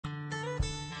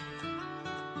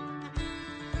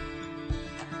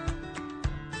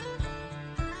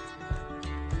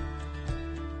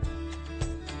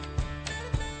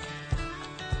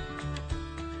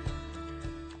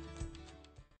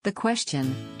The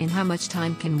question, in how much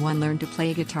time can one learn to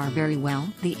play guitar very well?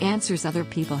 The answers other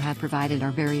people have provided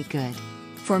are very good.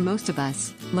 For most of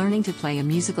us, learning to play a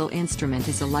musical instrument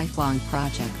is a lifelong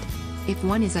project. If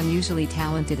one is unusually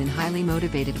talented and highly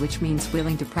motivated, which means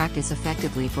willing to practice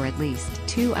effectively for at least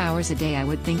 2 hours a day, I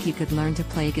would think you could learn to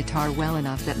play guitar well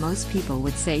enough that most people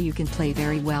would say you can play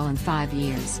very well in 5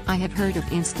 years. I have heard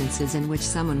of instances in which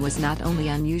someone was not only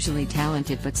unusually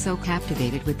talented but so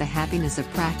captivated with the happiness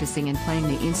of practicing and playing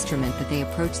the instrument that they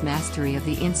approached mastery of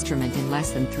the instrument in less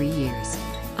than 3 years.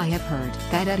 I have heard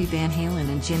that Eddie Van Halen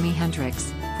and Jimi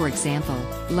Hendrix, for example,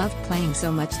 loved playing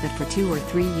so much that for 2 or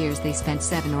 3 years they spent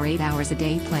 7 or 8 hours a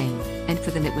day playing, and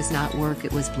for them it was not work,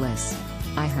 it was bliss.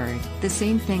 I heard the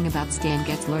same thing about Stan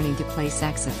Getz learning to play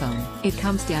saxophone. It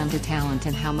comes down to talent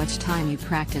and how much time you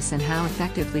practice and how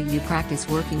effectively you practice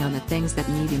working on the things that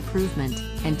need improvement,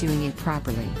 and doing it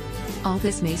properly. All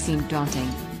this may seem daunting,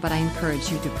 but I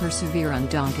encourage you to persevere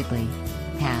undauntedly.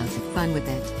 Have fun with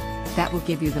it. That will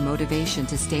give you the motivation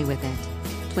to stay with it.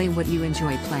 Play what you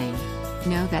enjoy playing.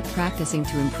 Know that practicing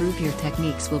to improve your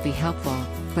techniques will be helpful,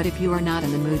 but if you are not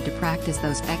in the mood to practice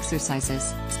those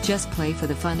exercises, just play for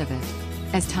the fun of it.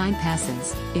 As time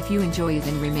passes, if you enjoy it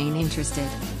and remain interested,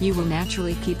 you will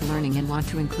naturally keep learning and want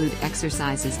to include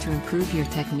exercises to improve your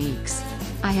techniques.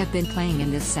 I have been playing,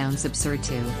 and this sounds absurd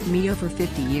to me, over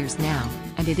 50 years now,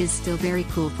 and it is still very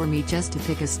cool for me just to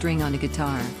pick a string on a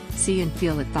guitar, see and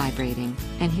feel it vibrating,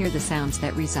 and hear the sounds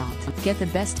that result. Get the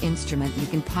best instrument you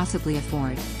can possibly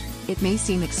afford. It may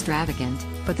seem extravagant,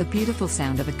 but the beautiful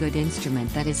sound of a good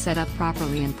instrument that is set up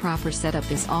properly, and proper setup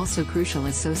is also crucial,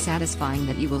 is so satisfying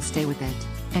that you will stay with it.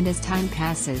 And as time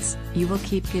passes, you will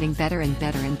keep getting better and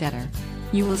better and better.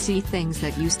 You will see things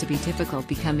that used to be difficult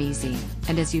become easy,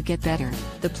 and as you get better,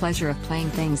 the pleasure of playing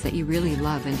things that you really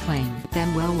love and playing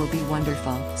them well will be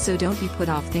wonderful. So don't be put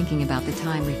off thinking about the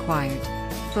time required.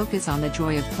 Focus on the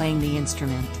joy of playing the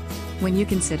instrument. When you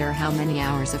consider how many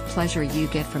hours of pleasure you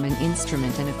get from an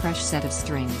instrument and a fresh set of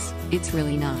strings, it's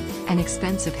really not an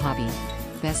expensive hobby.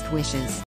 Best wishes.